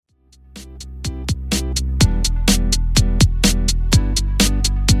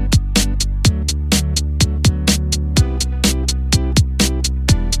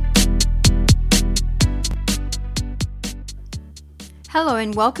Hello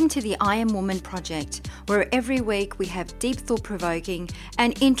and welcome to the I Am Woman project, where every week we have deep thought-provoking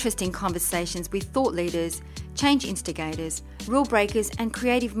and interesting conversations with thought leaders, change instigators, rule breakers and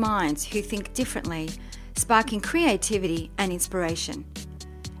creative minds who think differently, sparking creativity and inspiration.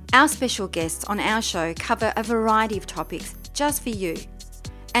 Our special guests on our show cover a variety of topics just for you,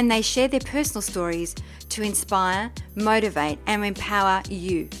 and they share their personal stories to inspire, motivate and empower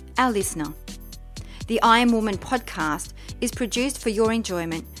you, our listener. The I Am Woman podcast is produced for your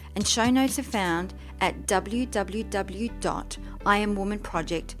enjoyment, and show notes are found at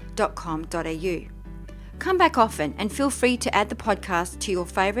www.iamwomanproject.com.au. Come back often and feel free to add the podcast to your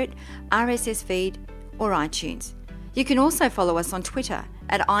favourite RSS feed or iTunes. You can also follow us on Twitter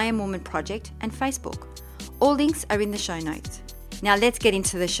at I Am Woman Project and Facebook. All links are in the show notes. Now let's get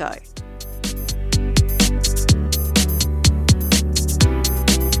into the show.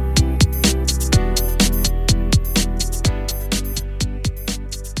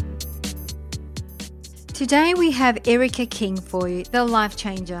 Today we have Erica King for you, the life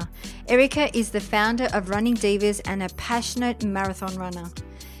changer. Erica is the founder of Running Divas and a passionate marathon runner.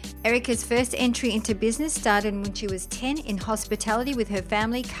 Erica's first entry into business started when she was 10 in hospitality with her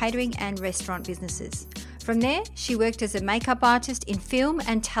family, catering and restaurant businesses. From there, she worked as a makeup artist in film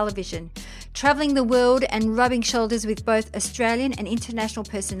and television, travelling the world and rubbing shoulders with both Australian and international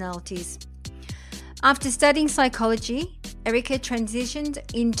personalities. After studying psychology, Erica transitioned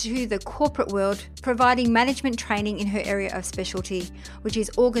into the corporate world, providing management training in her area of specialty, which is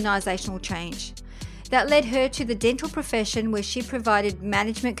organisational change. That led her to the dental profession, where she provided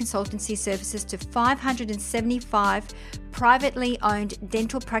management consultancy services to 575 privately owned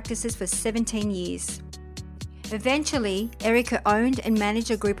dental practices for 17 years. Eventually, Erica owned and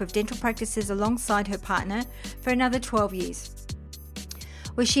managed a group of dental practices alongside her partner for another 12 years,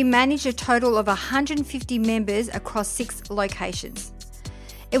 where she managed a total of 150 members across 6 locations.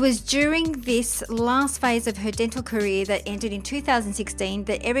 It was during this last phase of her dental career that ended in 2016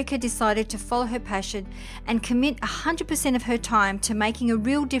 that Erica decided to follow her passion and commit 100% of her time to making a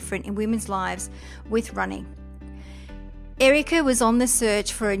real difference in women's lives with running. Erica was on the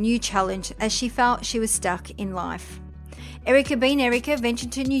search for a new challenge as she felt she was stuck in life. Erica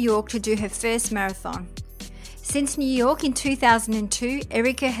ventured to New York to do her first marathon. Since New York in 2002,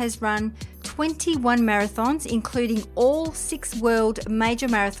 Erica has run 21 marathons, including all 6 world major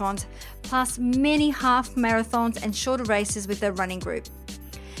marathons, plus many half marathons and shorter races with her running group.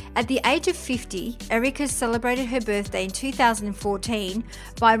 At the age of 50, Erica celebrated her birthday in 2014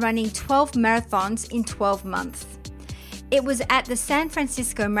 by running 12 marathons in 12 months. It was at the San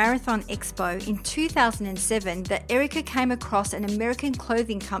Francisco Marathon Expo in 2007 that Erica came across an American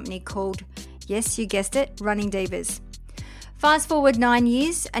clothing company called, yes, you guessed it, Running Divas. Fast forward 9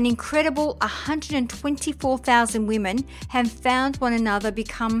 years, an incredible 124,000 women have found one another,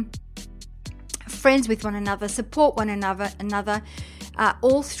 become friends with one another, support one another,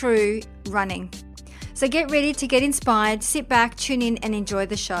 all through running. So get ready to get inspired, sit back, tune in and enjoy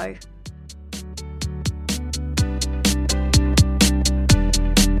the show.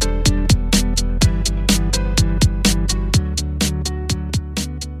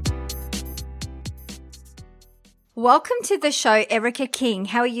 Welcome to the show, Erica King.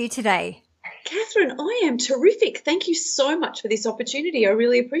 How are you today? Catherine, I am terrific. Thank you so much for this opportunity. I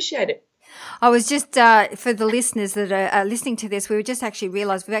really appreciate it. I was just, for the listeners that are listening to this, we were just actually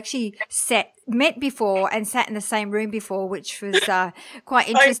realised we've actually met before and sat in the same room before, which was quite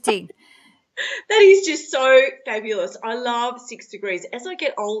interesting. That is just so fabulous. I love 6 degrees. As I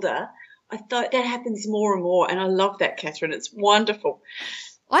get older, I thought that happens more and more, and I love that, Catherine. It's wonderful.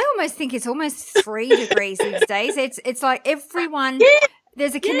 I almost think it's almost 3 degrees these days. It's like everyone,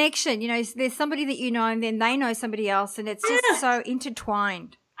 there's a connection, you know, there's somebody that you know and then they know somebody else, and it's just so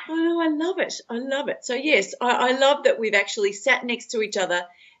intertwined. Oh, no, I love it. I love it. So, yes, I love that we've actually sat next to each other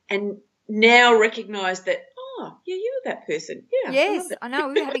and now recognise that, oh, yeah, you're that person. Yeah. Yes, I know.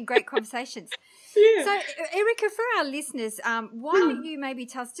 We were having great conversations. Yeah. So, Erica, for our listeners, why don't you maybe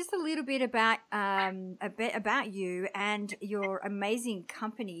tell us just a little bit about you and your amazing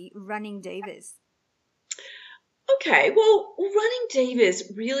company, Running Divas? Okay, well, Running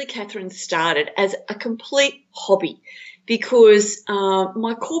Divas really, Catherine, started as a complete hobby because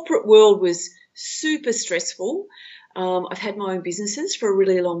my corporate world was super stressful. I've had my own businesses for a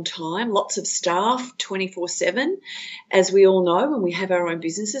really long time, lots of staff, 24/7. As we all know, when we have our own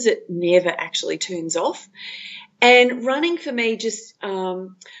businesses, it never actually turns off. And running for me just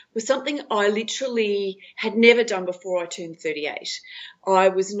was something I literally had never done before I turned 38. I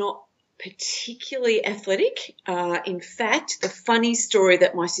was not particularly athletic. In fact, the funny story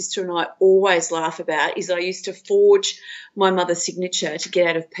that my sister and I always laugh about is I used to forge my mother's signature to get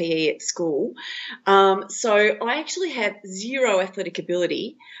out of PE at school. So I actually have zero athletic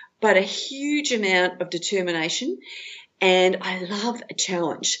ability, but a huge amount of determination, and I love a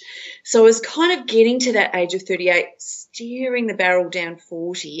challenge. So I was kind of getting to that age of 38, steering the barrel down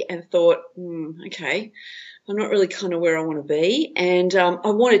 40, and thought, okay, I'm not really kind of where I want to be, and I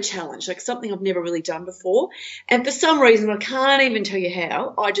want a challenge, like something I've never really done before. And for some reason, I can't even tell you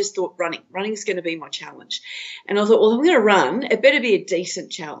how, I just thought running's going to be my challenge. And I thought, well, if I'm going to run, it better be a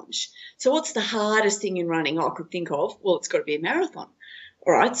decent challenge. So what's the hardest thing in running I could think of? Well, it's got to be a marathon.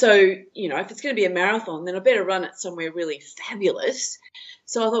 All right, so, if it's going to be a marathon, then I better run it somewhere really fabulous.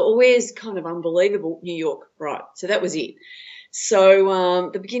 So I thought, well, where's kind of unbelievable? New York, right. So that was it. So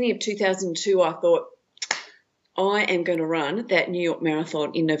the beginning of 2002, I thought, I am going to run that New York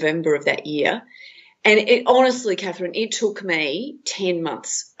Marathon in November of that year. And it honestly, Catherine, it took me 10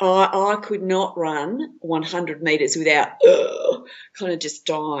 months. I could not run 100 metres without kind of just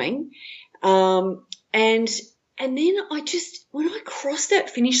dying. And then when I crossed that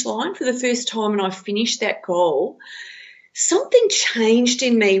finish line for the first time and I finished that goal, something changed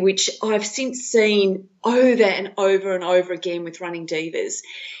in me, which I've since seen over and over and over again with Running Divas,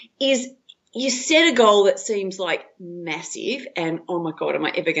 is you set a goal that seems like massive and, oh, my God, am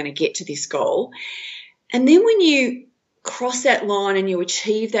I ever going to get to this goal? And then when you cross that line and you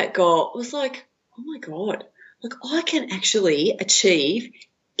achieve that goal, it was like, oh, my God, look, I can actually achieve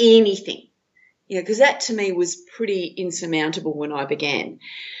anything, because that to me was pretty insurmountable when I began.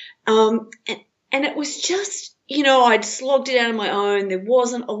 And it was just, I'd slogged it out on my own. There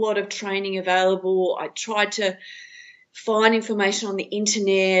wasn't a lot of training available. I tried to find information on the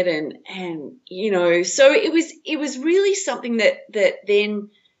internet and so it was really something that then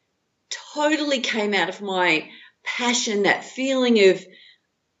totally came out of my passion, that feeling of,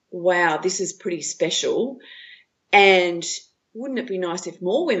 wow, this is pretty special, and wouldn't it be nice if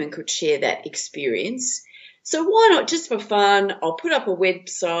more women could share that experience? So why not, just for fun, I'll put up a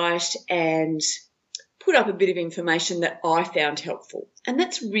website and put up a bit of information that I found helpful. And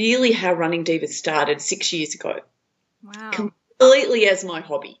that's really how Running Divas started 6 years ago. Wow. Completely as my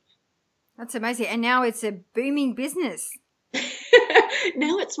hobby. That's amazing. And now it's a booming business.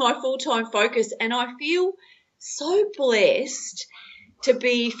 Now it's my full-time focus, and I feel so blessed to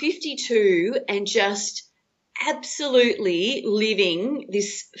be 52 and just absolutely living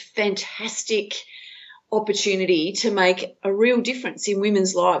this fantastic opportunity to make a real difference in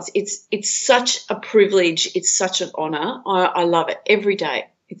women's lives. It's such a privilege. It's such an honour. I love it every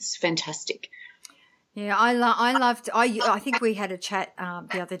day. It's fantastic. Yeah, I think we had a chat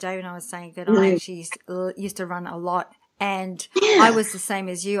the other day when I was saying that I actually used to run a lot, and I was the same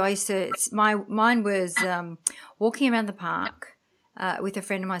as you. Mine was walking around the park with a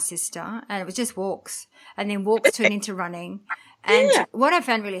friend of my sister, and it was just walks, and then walks turned into running. And what I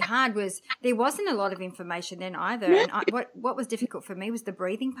found really hard was there wasn't a lot of information then either. And what was difficult for me was the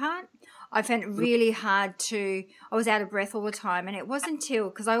breathing part. I found it really hard I was out of breath all the time, and it wasn't until,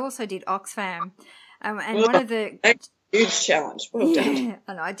 because I also did Oxfam. One of the huge challenge. Well done.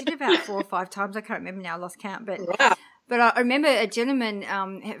 I did about 4 or 5 times. I can't remember now. I lost count. But wow. But I remember a gentleman,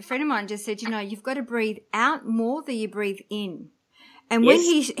 a friend of mine, just said, you've got to breathe out more than you breathe in. And when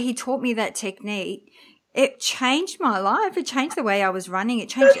he taught me that technique, it changed my life. It changed the way I was running. It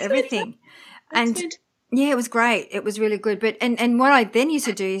changed everything. Yeah, it was great. It was really good. But and what I then used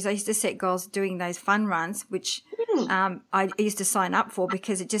to do is I used to set goals doing those fun runs, which I used to sign up for,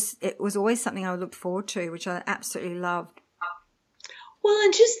 because it was always something I looked forward to, which I absolutely loved. Well,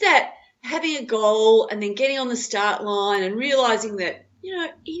 and just that, having a goal and then getting on the start line and realising that,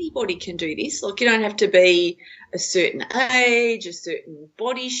 anybody can do this. Like, you don't have to be a certain age, a certain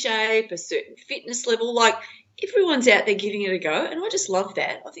body shape, a certain fitness level. Like, everyone's out there giving it a go, and I just love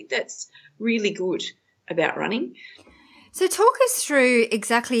that. I think that's really good about running. So talk us through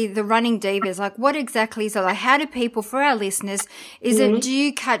exactly the Running Divas. Like, what exactly is it? Like, how do people, for our listeners, do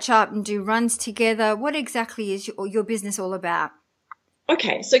you catch up and do runs together? What exactly is your business all about?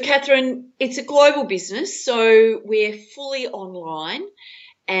 Okay, so Catherine, it's a global business, so we're fully online,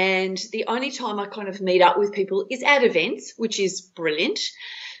 and the only time I kind of meet up with people is at events, which is brilliant.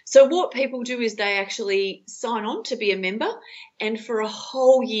 So what people do is they actually sign on to be a member, and for a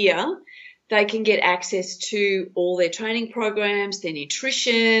whole year they can get access to all their training programs, their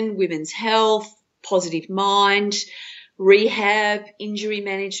nutrition, women's health, positive mind, rehab, injury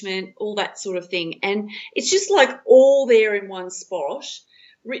management, all that sort of thing. And it's just like all there in one spot,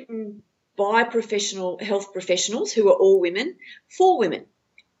 written by professional health professionals who are all women, for women.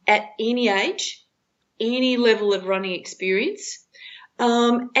 at any age, any level of running experience.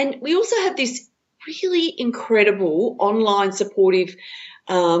 And we also have this really incredible online supportive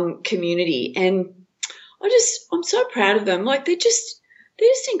community, and I'm so proud of them. Like they're just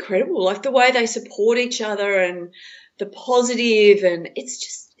incredible. Like the way they support each other and the positive, and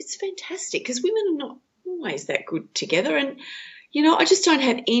it's fantastic because women are not always that good together. And I just don't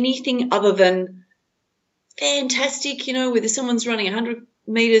have anything other than fantastic. Whether someone's running 100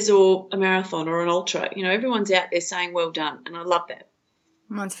 meters or a marathon or an ultra, everyone's out there saying well done, and I love that.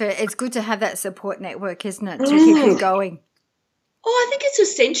 Well, it's good to have that support network, isn't it, to keep you going? Oh, I think it's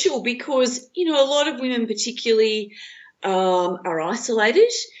essential because, a lot of women particularly are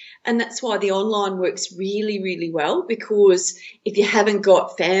isolated, and that's why the online works really, really well, because if you haven't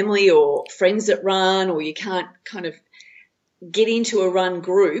got family or friends that run, or you can't kind of get into a run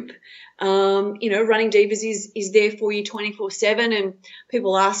group, Running Divas is there for you 24/7, and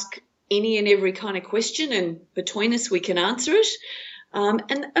people ask any and every kind of question, and between us we can answer it.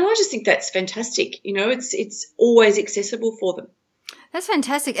 And I just think that's fantastic. It's always accessible for them. That's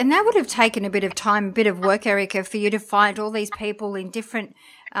fantastic. And that would have taken a bit of time, a bit of work, Erica, for you to find all these people in different,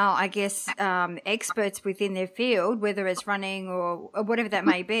 experts within their field, whether it's running or whatever that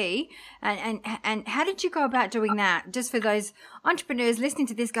may be. And how did you go about doing that? Just for those entrepreneurs listening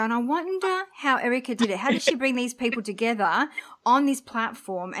to this going, I wonder how Erica did it. How did she bring these people together on this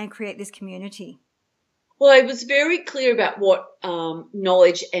platform and create this community? Well, I was very clear about what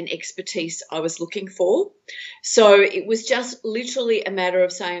knowledge and expertise I was looking for. So it was just literally a matter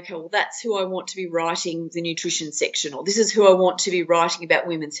of saying, okay, well, that's who I want to be writing the nutrition section, or this is who I want to be writing about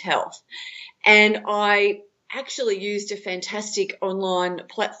women's health. And I actually used a fantastic online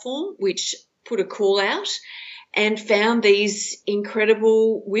platform which put a call out and found these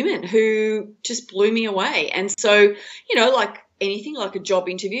incredible women who just blew me away. And so, like anything, like a job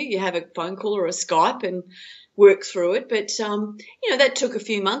interview, you have a phone call or a Skype and work through it. But, that took a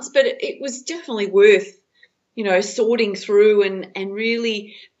few months, but it was definitely worth, sorting through and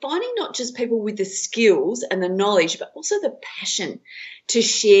really finding not just people with the skills and the knowledge, but also the passion to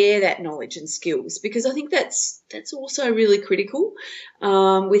share that knowledge and skills, because I think that's also really critical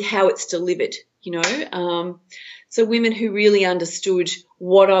with how it's delivered, So women who really understood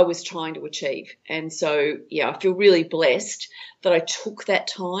what I was trying to achieve. And so, I feel really blessed that I took that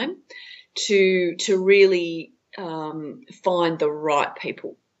time to really find the right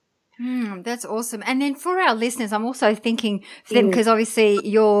people. That's awesome. And then for our listeners, I'm also thinking for them, because obviously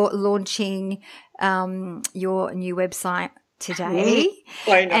you're launching your new website today.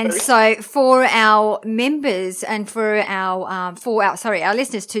 And so for our members and for our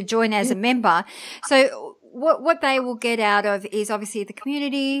listeners to join as a member, so what they will get out of is obviously the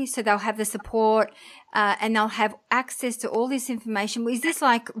community, so they'll have the support and they'll have access to all this information. Is this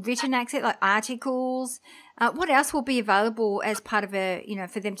like written access, like articles? What else will be available as part of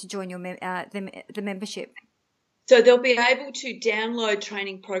for them to join your the membership? So they'll be able to download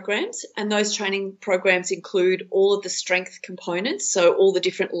training programs, and those training programs include all of the strength components, so all the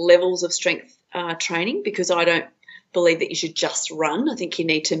different levels of strength training, because I don't believe that you should just run. I think you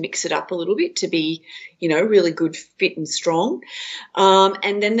need to mix it up a little bit to be, really good, fit and strong.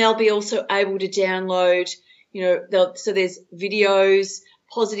 And then they'll be also able to download, so there's videos,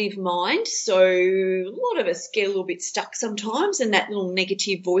 positive mind. So a lot of us get a little bit stuck sometimes, and that little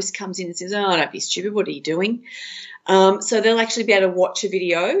negative voice comes in and says, oh, don't be stupid, what are you doing? So they'll actually be able to watch a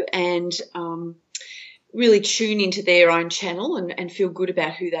video and really tune into their own channel and feel good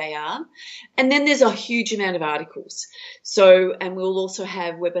about who they are. And then there's a huge amount of articles. So, and we'll also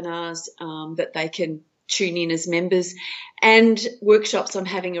have webinars that they can tune in as members, and workshops I'm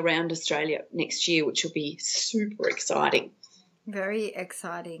having around Australia next year, which will be super exciting. Very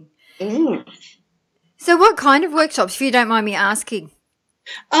exciting. So what kind of workshops, if you don't mind me asking?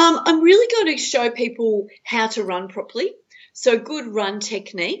 I'm really going to show people how to run properly. So good run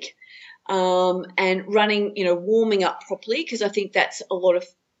technique. And running, warming up properly, because I think that's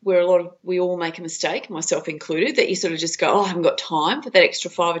where we all make a mistake, myself included, that you sort of just go, oh, I haven't got time for that extra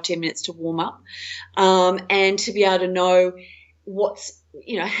 5 or 10 minutes to warm up, and to be able to know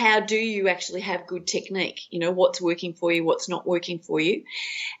how do you actually have good technique, what's working for you, what's not working for you.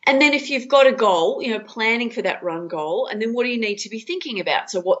 And then if you've got a goal, planning for that run goal, and then what do you need to be thinking about?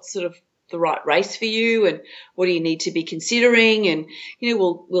 So what's sort of the right race for you, and what do you need to be considering? And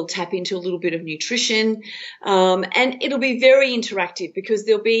we'll tap into a little bit of nutrition, and it'll be very interactive because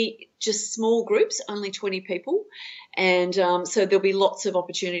there'll be just small groups, only 20 people, and so there'll be lots of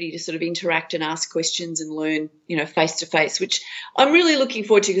opportunity to sort of interact and ask questions and learn face to face, which I'm really looking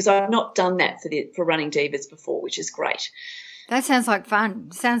forward to, because I've not done that for Running Divas before, which is great. That sounds like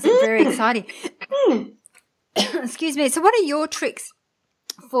fun. Sounds very exciting. Excuse me. So what are your tricks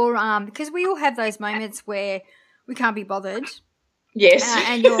for, because we all have those moments where we can't be bothered. Yes.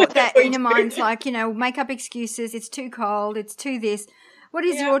 And that inner mind's like, make up excuses. It's too cold. It's too this. What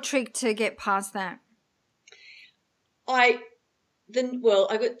is your trick to get past that? I've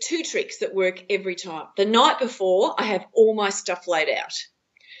got two tricks that work every time. The night before, I have all my stuff laid out.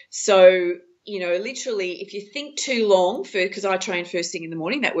 So, literally, if you think too long, because I train first thing in the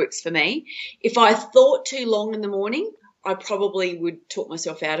morning, that works for me. If I thought too long in the morning, I probably would talk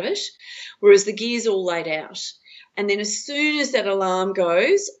myself out of it, whereas the gear's all laid out. And then as soon as that alarm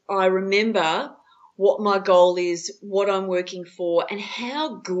goes, I remember what my goal is, what I'm working for, and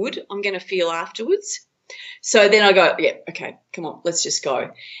how good I'm going to feel afterwards. So then I go, yeah, okay, come on, let's just go.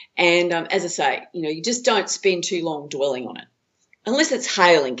 And as I say, you just don't spend too long dwelling on it. Unless it's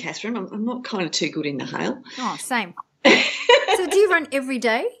hailing, Catherine. I'm not kind of too good in the hail. Oh, same. So do you run every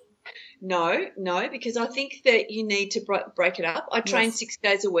day? No, because I think that you need to break it up. I train 6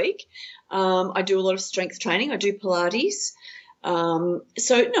 days a week. I do a lot of strength training. I do Pilates.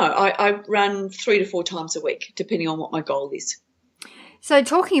 I run 3 to 4 times a week, depending on what my goal is. So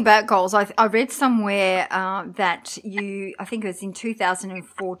talking about goals, I read somewhere that I think it was in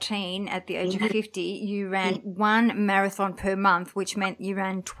 2014 at the age of 50, you ran 1 marathon per month, which meant you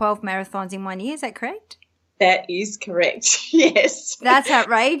ran 12 marathons in 1 year. Is that correct? That is correct, yes. That's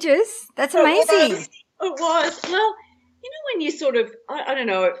outrageous. That's amazing. It was. Well, when you sort of, I don't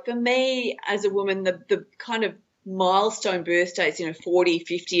know, for me as a woman, the kind of milestone birthdays, 40,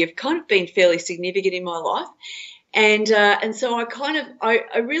 50 have kind of been fairly significant in my life. And so I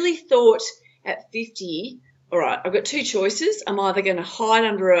really thought at 50, all right, I've got 2 choices. I'm either going to hide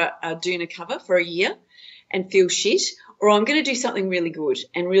under a doona cover for a year and feel shit, or I'm going to do something really good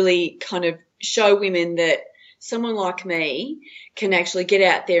and really kind of show women that someone like me can actually get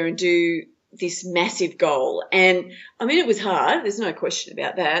out there and do this massive goal. And, it was hard. There's no question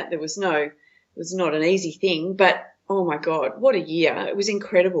about that. It was not an easy thing, but, oh, my God, what a year. It was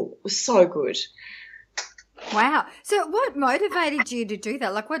incredible. It was so good. Wow. So what motivated you to do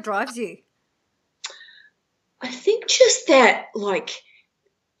that? Like, what drives you? I think just that,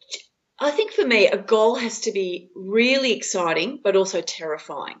 I think for me a goal has to be really exciting but also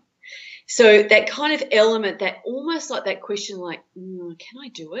terrifying. So that kind of element, that almost like that question, can I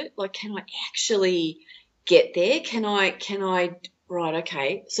do it? Can I actually get there? Can I, right,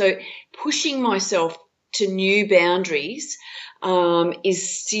 okay. So pushing myself to new boundaries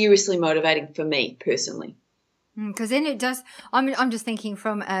is seriously motivating for me personally. Because then it does. I'm just thinking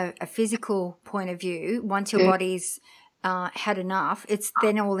from a physical point of view. Once your body's had enough, it's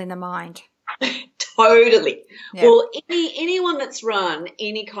then all in the mind. Totally. Yep. Well, anyone that's run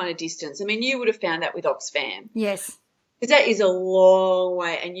any kind of distance, you would have found that with Oxfam. Yes. Because that is a long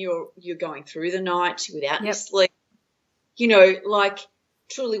way, and you're going through the night without any sleep.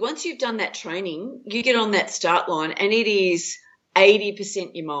 Truly, once you've done that training, you get on that start line, and it is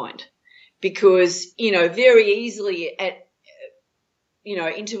 80% your mind. Because, very easily at,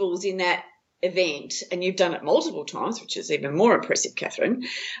 intervals in that event, and you've done it multiple times, which is even more impressive, Catherine,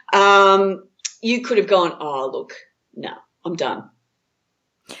 you could have gone, oh, look, no, I'm done.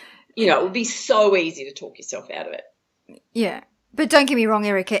 It would be so easy to talk yourself out of it. Yeah. But don't get me wrong,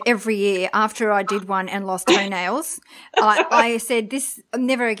 Erica, every year after I did one and lost toenails, I said, this,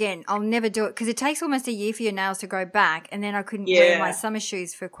 never again, I'll never do it, because it takes almost a year for your nails to grow back, and then I couldn't wear my summer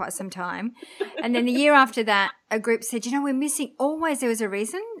shoes for quite some time. And then the year after that, a group said, we're missing, always there was a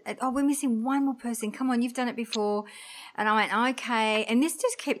reason. Oh, we're missing one more person. Come on, you've done it before. And I went, okay. And this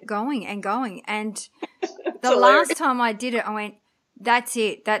just kept going and going. And the last time I did it, I went, that's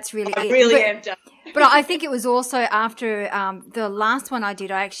it. That's really it. I really am done. But I think it was also after the last one I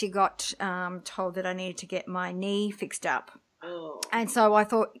did, I actually got told that I needed to get my knee fixed up. Oh. And so I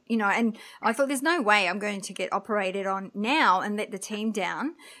thought, and I thought there's no way I'm going to get operated on now and let the team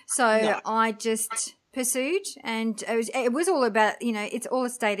down. So I just pursued, and it was all about, it's all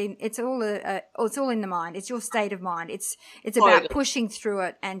it's all in the mind. It's your state of mind. It's about pushing through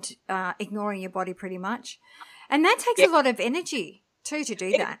it and ignoring your body pretty much. And that takes a lot of energy too to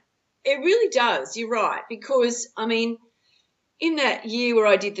do that. It really does. You're right. Because, in that year where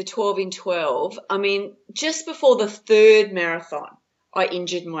I did the 12 in 12, just before the 3rd marathon, I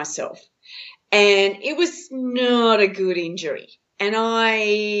injured myself. And it was not a good injury. And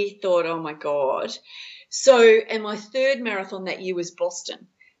I thought, oh, my God. So, and my 3rd marathon that year was Boston.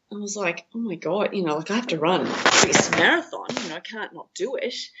 I was like, oh, my God, I have to run this marathon. I can't not do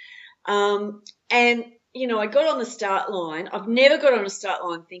it. And I got on the start line. I've never got on a start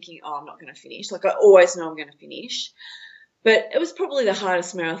line thinking, oh, I'm not going to finish. I always know I'm going to finish. But it was probably the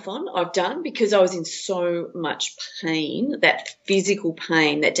hardest marathon I've done because I was in so much pain, that physical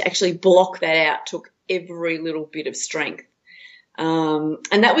pain, that to actually block that out took every little bit of strength. And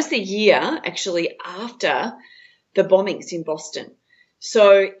that was the year actually after the bombings in Boston.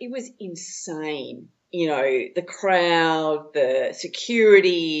 So it was insane. You know, the crowd, the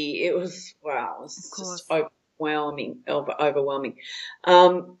security, it was, wow, it was just overwhelming.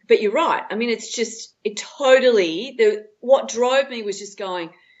 But you're right. I mean, it's just, what drove me was just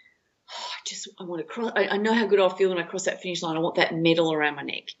going, I want to cross, I know how good I'll feel when I cross that finish line. I want that medal around my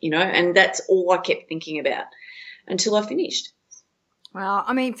neck, you know, and that's all I kept thinking about until I finished. Well,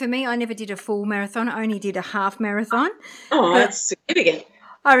 I mean, for me, I never did a full marathon. I only did a half marathon. Oh, that's significant.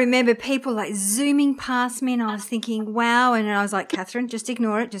 I remember people like zooming past me and I was thinking, wow. And I was like, Catherine, just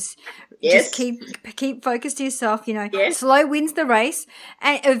ignore it. Just keep focused to yourself, you know. Yes. Slow wins the race.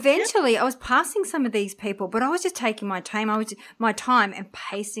 And eventually I was passing some of these people, but I was just taking my time. My time and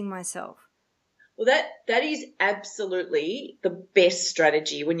pacing myself. Well, that is absolutely the best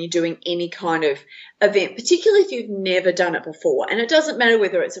strategy when you're doing any kind of event, particularly if you've never done it before. And it doesn't matter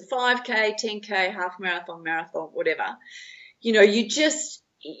whether it's a 5K, 10K, half marathon, whatever. You know,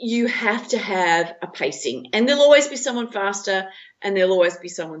 you have to have a pacing, and there'll always be someone faster and there'll always be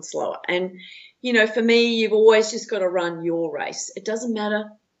someone slower. And, you know, for me, you've always just got to run your race. It doesn't matter.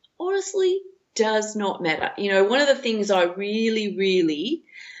 Honestly, does not matter. You know, one of the things I really, really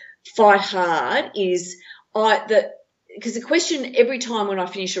fight hard is because the question every time when I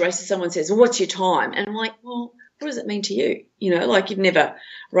finish a race, someone says, well, what's your time? And I'm like, well, what does it mean to you? You know, like you've never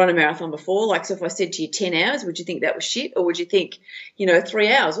run a marathon before. Like, so if I said to you 10 hours, would you think that was shit? Or would you think,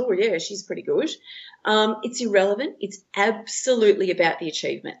 3 hours? Oh, yeah, she's pretty good. It's irrelevant. It's absolutely about the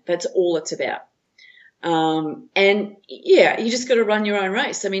achievement. That's all it's about. And, yeah, you just got to run your own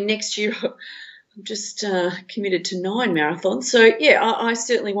race. I mean, next year I'm just committed to 9 marathons. So, yeah, I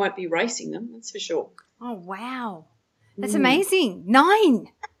certainly won't be racing them. That's for sure. Oh, wow. That's amazing. 9.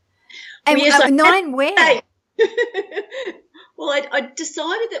 And well, yes, 9 where? Hey. Well, I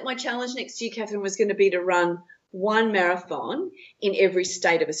decided that my challenge next year, Catherine, was going to be to run 1 marathon in every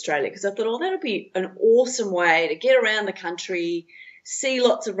state of Australia, because I thought, that'll be an awesome way to get around the country, see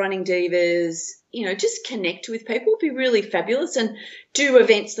lots of running divas, just connect with people. It'd be really fabulous, and do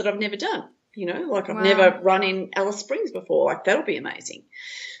events that I've never done, like I've never run in Alice Springs before. Like, that'll be amazing.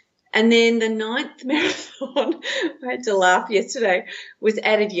 And then the 9th marathon, I had to laugh yesterday, was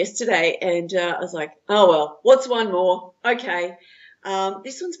added yesterday, and I was like, oh, well, what's one more? Okay.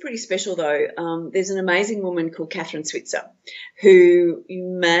 This one's pretty special, though. There's an amazing woman called Catherine Switzer, who you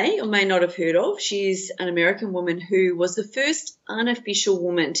may or may not have heard of. She's an American woman who was the first unofficial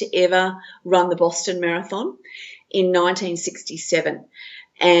woman to ever run the Boston Marathon in 1967.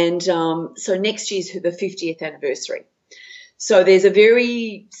 And so next year's the 50th anniversary. So there's a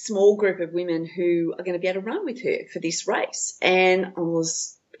very small group of women who are going to be able to run with her for this race. And I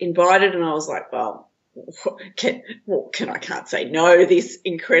was invited, and I was like, well, I can't say no to this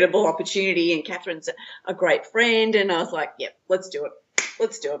incredible opportunity. And Catherine's a great friend. And I was like, yep, let's do it.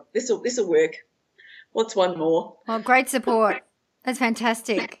 Let's do it. This'll work. What's one more? Well, great support. That's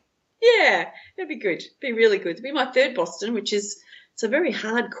fantastic. Yeah, it'd be good. It'd be really good. It'd be my 3rd Boston, it's a very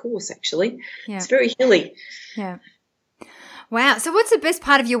hard course, actually. Yeah. It's very hilly. Yeah. Wow. So what's the best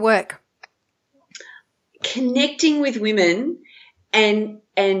part of your work? Connecting with women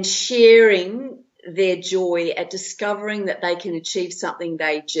and sharing their joy at discovering that they can achieve something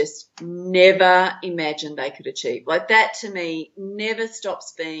they just never imagined they could achieve. Like, that to me never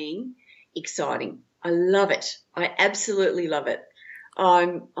stops being exciting. I love it. I absolutely love it.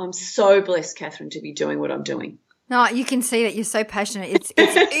 I'm so blessed, Catherine, to be doing what I'm doing. No, you can see that you're so passionate.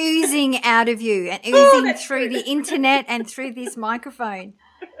 It's oozing out of you and oozing through the internet and through this microphone.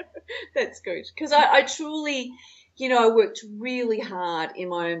 That's good, because I truly, I worked really hard in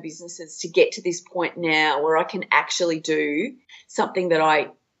my own businesses to get to this point now where I can actually do something that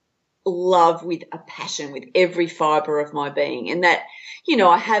I love with a passion, with every fibre of my being. And that,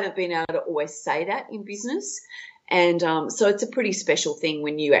 I haven't been able to always say that in business. And so it's a pretty special thing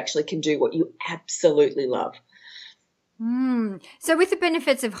when you actually can do what you absolutely love. So with the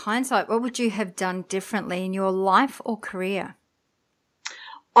benefits of hindsight, what would you have done differently in your life or career?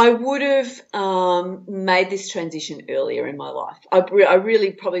 I would have made this transition earlier in my life. I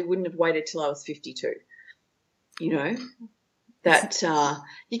really probably wouldn't have waited till I was 52. That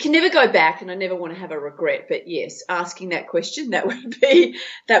you can never go back, and I never want to have a regret. But yes, asking that question, I think,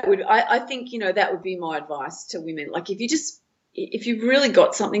 that would be my advice to women. Like, if you've really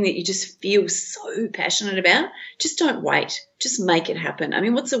got something that you just feel so passionate about, just don't wait. Just make it happen. I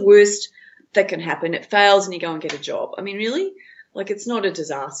mean, what's the worst that can happen. It fails and you go and get a job. I mean, really? Like, it's not a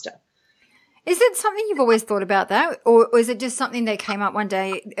disaster. Is it something you've always thought about that? Or is it just something that came up one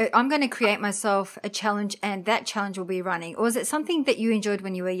day? I'm going to create myself a challenge and that challenge will be running. Or is it something that you enjoyed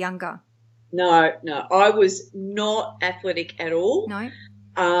when you were younger? No. I was not athletic at all. No?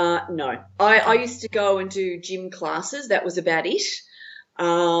 No. I used to go and do gym classes. That was about it.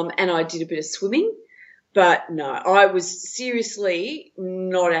 And I did a bit of swimming. But no, I was seriously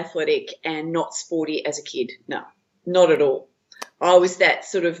not athletic and not sporty as a kid. No, not at all. I was that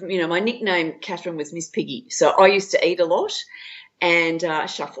sort of, my nickname, Catherine, was Miss Piggy. So I used to eat a lot and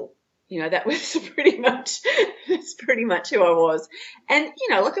shuffle. That was pretty much who I was. And,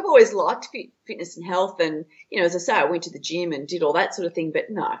 like I've always liked fitness and health and, as I say, I went to the gym and did all that sort of thing. But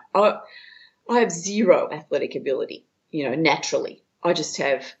no, I have zero athletic ability, naturally. I just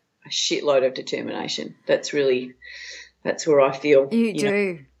have a shitload of determination. That's where I feel. You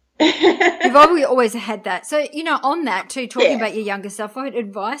do. You've always had that. So, on that too, talking about your younger self, what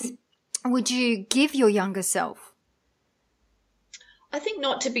advice would you give your younger self? I think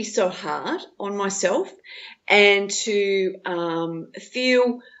not to be so hard on myself and to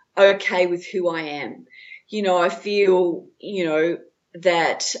feel okay with who I am. I feel,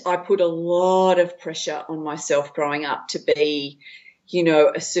 that I put a lot of pressure on myself growing up to be,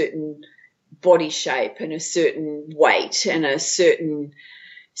 a certain body shape and a certain weight and a certain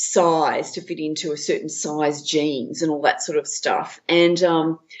size to fit into a certain size jeans and all that sort of stuff. And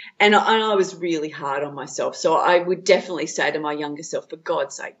I was really hard on myself. So I would definitely say to my younger self, for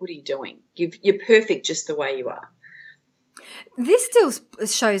God's sake, what are you doing? You're perfect just the way you are. This still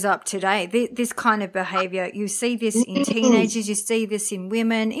shows up today, this kind of behaviour. You see this in teenagers, you see this in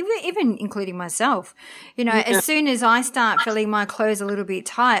women, even including myself. As soon as I start feeling my clothes a little bit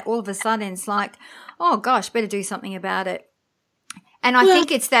tight, all of a sudden it's like, oh gosh, better do something about it. And I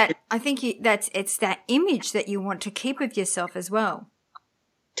think it's that image that you want to keep of yourself as well.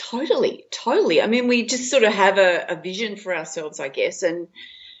 Totally. I mean, we just sort of have a vision for ourselves, I guess, and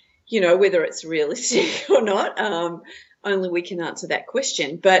whether it's realistic or not, only we can answer that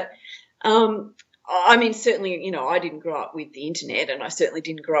question. But I mean, certainly, I didn't grow up with the internet, and I certainly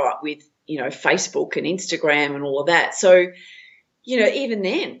didn't grow up with Facebook and Instagram and all of that. So even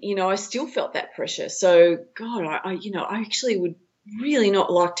then, I still felt that pressure. So God, I actually would really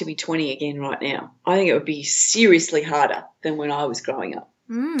not like to be 20 again right now. I think it would be seriously harder than when I was growing up.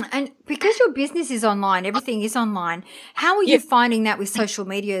 And because your business is online, everything is online, how are you finding that with social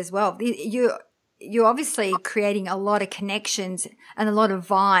media as well? You're obviously creating a lot of connections and a lot of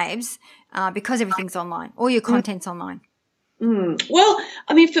vibes because everything's online. All your content's online. Well,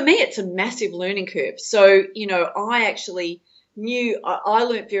 I mean, for me, it's a massive learning curve. So, I actually I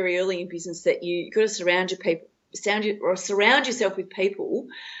learned very early in business that you've got to surround yourself with people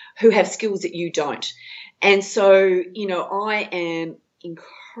who have skills that you don't. And so, I am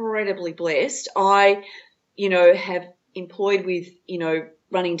incredibly blessed. I, have employed with,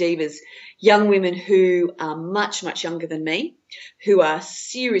 Running Divas, young women who are much, much younger than me, who are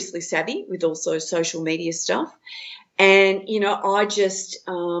seriously savvy with also social media stuff. And, I just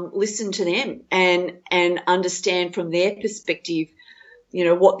listen to them and understand from their perspective,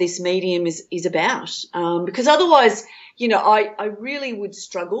 what this medium is about. Because otherwise, I really would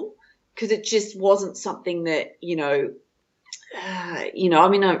struggle because it just wasn't something that, when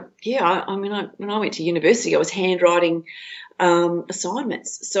I went to university, I was handwriting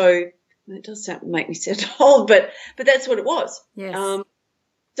assignments. So it does make me sound old, but that's what it was. Yes.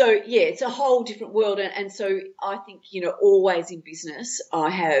 So, it's a whole different world. And so I think, always in business, I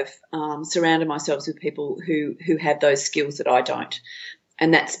have surrounded myself with people who have those skills that I don't.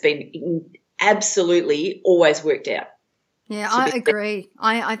 And that's been absolutely always worked out. Yeah, I agree.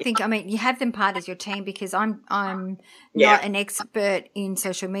 I think, you have them part as your team because I'm not an expert in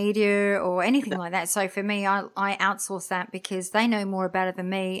social media or anything like that. So for me, I outsource that because they know more about it than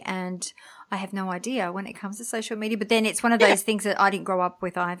me and I have no idea when it comes to social media. But then it's one of those things that I didn't grow up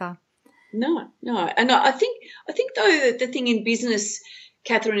with either. No. And I think though the thing in business,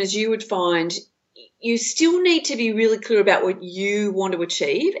 Catherine, is you would find you still need to be really clear about what you want to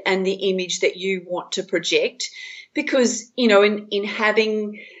achieve and the image that you want to project. Because, in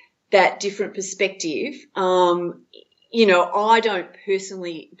having that different perspective, I don't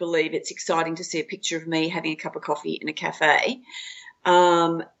personally believe it's exciting to see a picture of me having a cup of coffee in a cafe.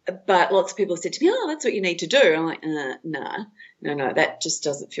 But lots of people have said to me, oh, that's what you need to do. I'm like, no, that just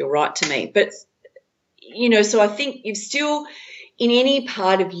doesn't feel right to me. But, so I think you've still, in any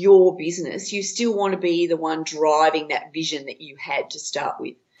part of your business, you still want to be the one driving that vision that you had to start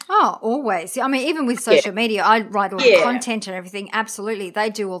with. Oh, always. I mean, even with social media, I write all the content and everything. Absolutely. They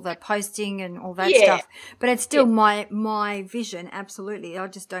do all the posting and all that stuff. But it's still my vision. Absolutely. I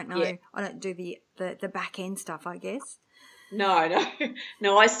just don't know. Yeah. I don't do the back end stuff, I guess. No.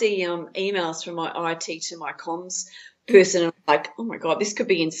 No, I see emails from my IT to my comms person, and I'm like, oh my God, this could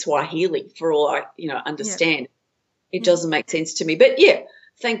be in Swahili for all I, understand. It doesn't make sense to me. But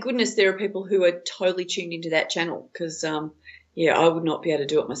thank goodness there are people who are totally tuned into that channel, because I would not be able to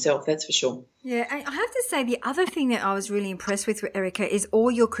do it myself, that's for sure. Yeah, I have to say the other thing that I was really impressed with, Erica, is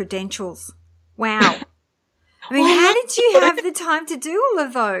all your credentials. Wow. I mean, how did you have the time to do all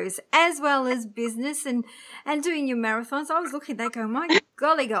of those, as well as business and doing your marathons? I was looking at that going, my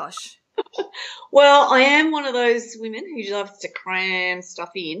golly gosh. Well, I am one of those women who loves to cram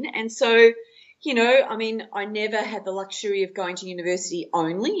stuff in. And so, I mean, I never had the luxury of going to university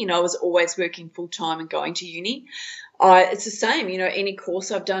only. I was always working full-time and going to uni. It's the same, any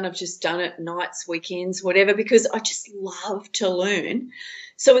course I've done, I've just done it nights, weekends, whatever, because I just love to learn.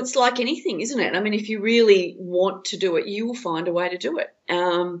 So it's like anything, isn't it? I mean, if you really want to do it, you will find a way to do it.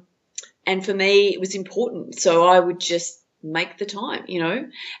 And for me, it was important. So I would just make the time,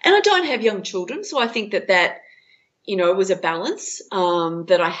 and I don't have young children. So I think that was a balance,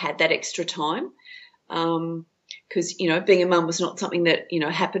 that I had that extra time. Because, being a mum was not something that,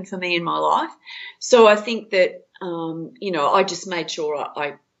 happened for me in my life. So I think that, I just made sure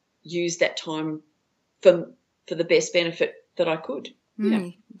I used that time for the best benefit that I could.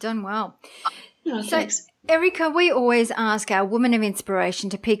 Done well. No, so, thanks. Erica, we always ask our women of inspiration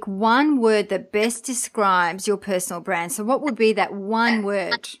to pick one word that best describes your personal brand. So what would be that one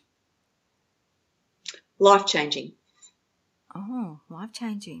word? Life-changing. Oh,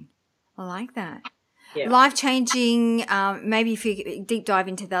 life-changing. I like that. Yeah. Life-changing, maybe if you deep dive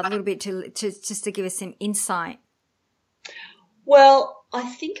into that a little bit to just to give us some insight. Well, I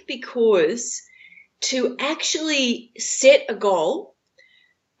think because to actually set a goal,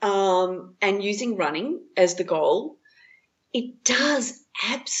 and using running as the goal, it does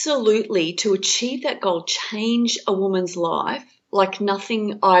absolutely, to achieve that goal, change a woman's life like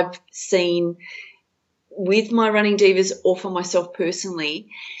nothing I've seen with my Running Divas or for myself personally.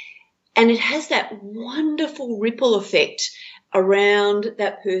 And it has that wonderful ripple effect around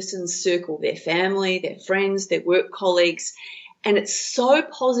that person's circle, their family, their friends, their work colleagues. And it's so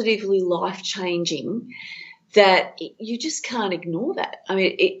positively life-changing that you just can't ignore that. I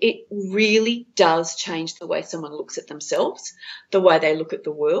mean, it really does change the way someone looks at themselves, the way they look at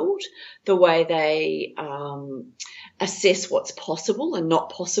the world, the way they assess what's possible and not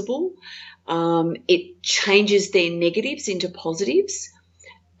possible. It changes their negatives into positives,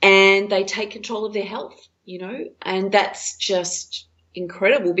 and they take control of their health, and that's just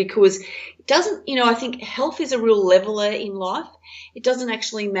incredible, because it doesn't, I think health is a real leveler in life. It doesn't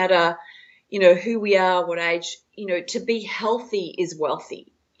actually matter who we are, what age, to be healthy is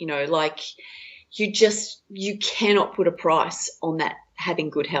wealthy, like you cannot put a price on that, having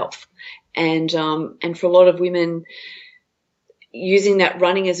good health. And for a lot of women using that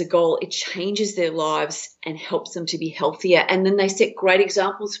running as a goal, it changes their lives and helps them to be healthier. And then they set great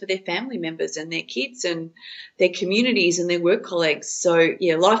examples for their family members and their kids and their communities and their work colleagues. So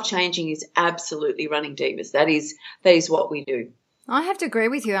life changing is absolutely Running Divas. That is what we do. I have to agree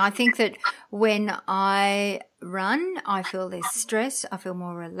with you. I think that when I run, I feel less stressed. I feel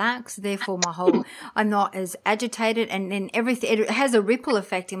more relaxed. Therefore, I'm not as agitated, and then everything, it has a ripple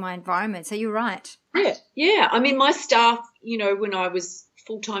effect in my environment. So you're right. Yeah. I mean, my staff, when I was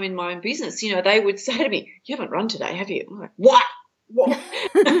full-time in my own business, they would say to me, "You haven't run today, have you?" I'm like, What? What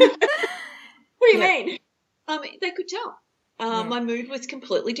do you mean? They could tell. My mood was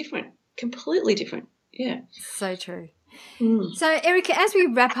completely different. Yeah. So true. So, Erica, as we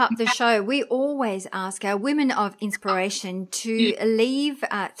wrap up the show, we always ask our women of inspiration to leave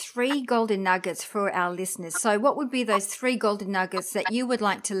 3 golden nuggets for our listeners. So what would be those 3 golden nuggets that you would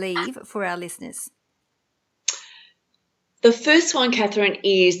like to leave for our listeners? The first one, Catherine,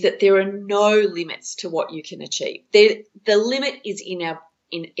 is that there are no limits to what you can achieve. The limit is in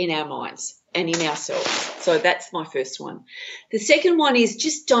our minds and in ourselves. So that's my first one. The second one is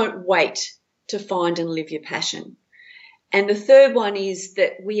just don't wait to find and live your passion. And the third one is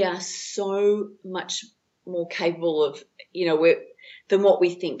that we are so much more capable of, than what we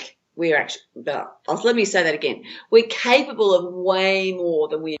think we're actually. Let me say that again. We're capable of way more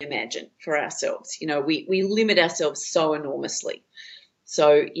than we imagine for ourselves. We limit ourselves so enormously.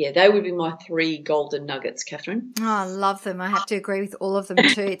 So, they would be my 3 golden nuggets, Catherine. Oh, I love them. I have to agree with all of them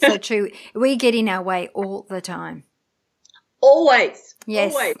too. It's so true. We get in our way all the time. Always.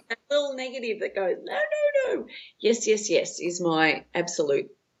 Yes. Always. That little negative that goes, no. Yes, is my absolute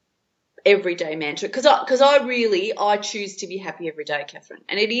everyday mantra, because I choose to be happy every day, Catherine,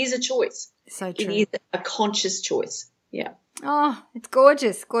 and it is a choice. So true. It is a conscious choice. Yeah. Oh, it's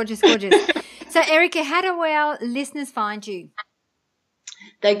gorgeous, gorgeous, gorgeous. So, Erica, how do our listeners find you?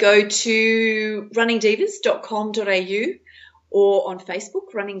 They go to runningdivas.com.au or on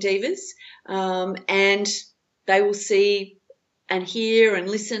Facebook, Running Divas, and they will see and hear and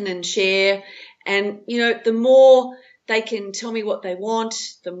listen and share. And, the more they can tell me what they want,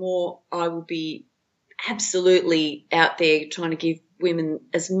 the more I will be absolutely out there trying to give women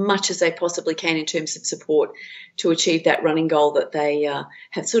as much as they possibly can in terms of support to achieve that running goal that they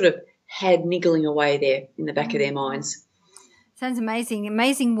have sort of had niggling away there in the back of their minds. Sounds amazing.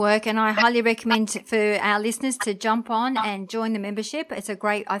 Amazing work. And I highly recommend for our listeners to jump on and join the membership. I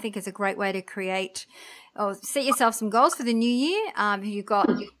think it's a great way to create or set yourself some goals for the new year. You've got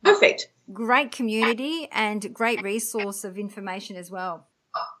perfect, great community and great resource of information as well.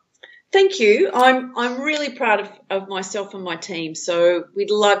 Thank you. I'm really proud of myself and my team. So we'd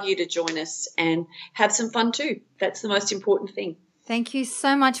love you to join us and have some fun too. That's the most important thing. Thank you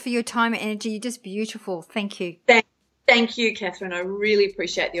so much for your time and energy. You're just beautiful. Thank you. Thank you, Catherine. I really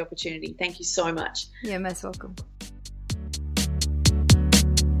appreciate the opportunity. Thank you so much. You're most welcome.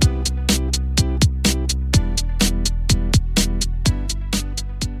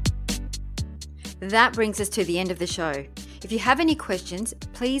 That brings us to the end of the show. If you have any questions,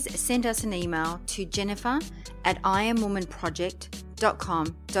 please send us an email to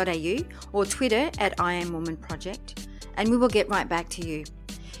jennifer@iamwomanproject.com.au or Twitter @iamwomanproject, and we will get right back to you.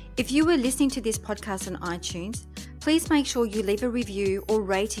 If you were listening to this podcast on iTunes, please make sure you leave a review or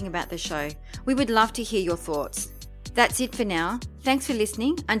rating about the show. We would love to hear your thoughts. That's it for now. Thanks for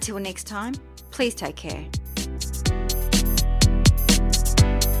listening. Until next time, please take care.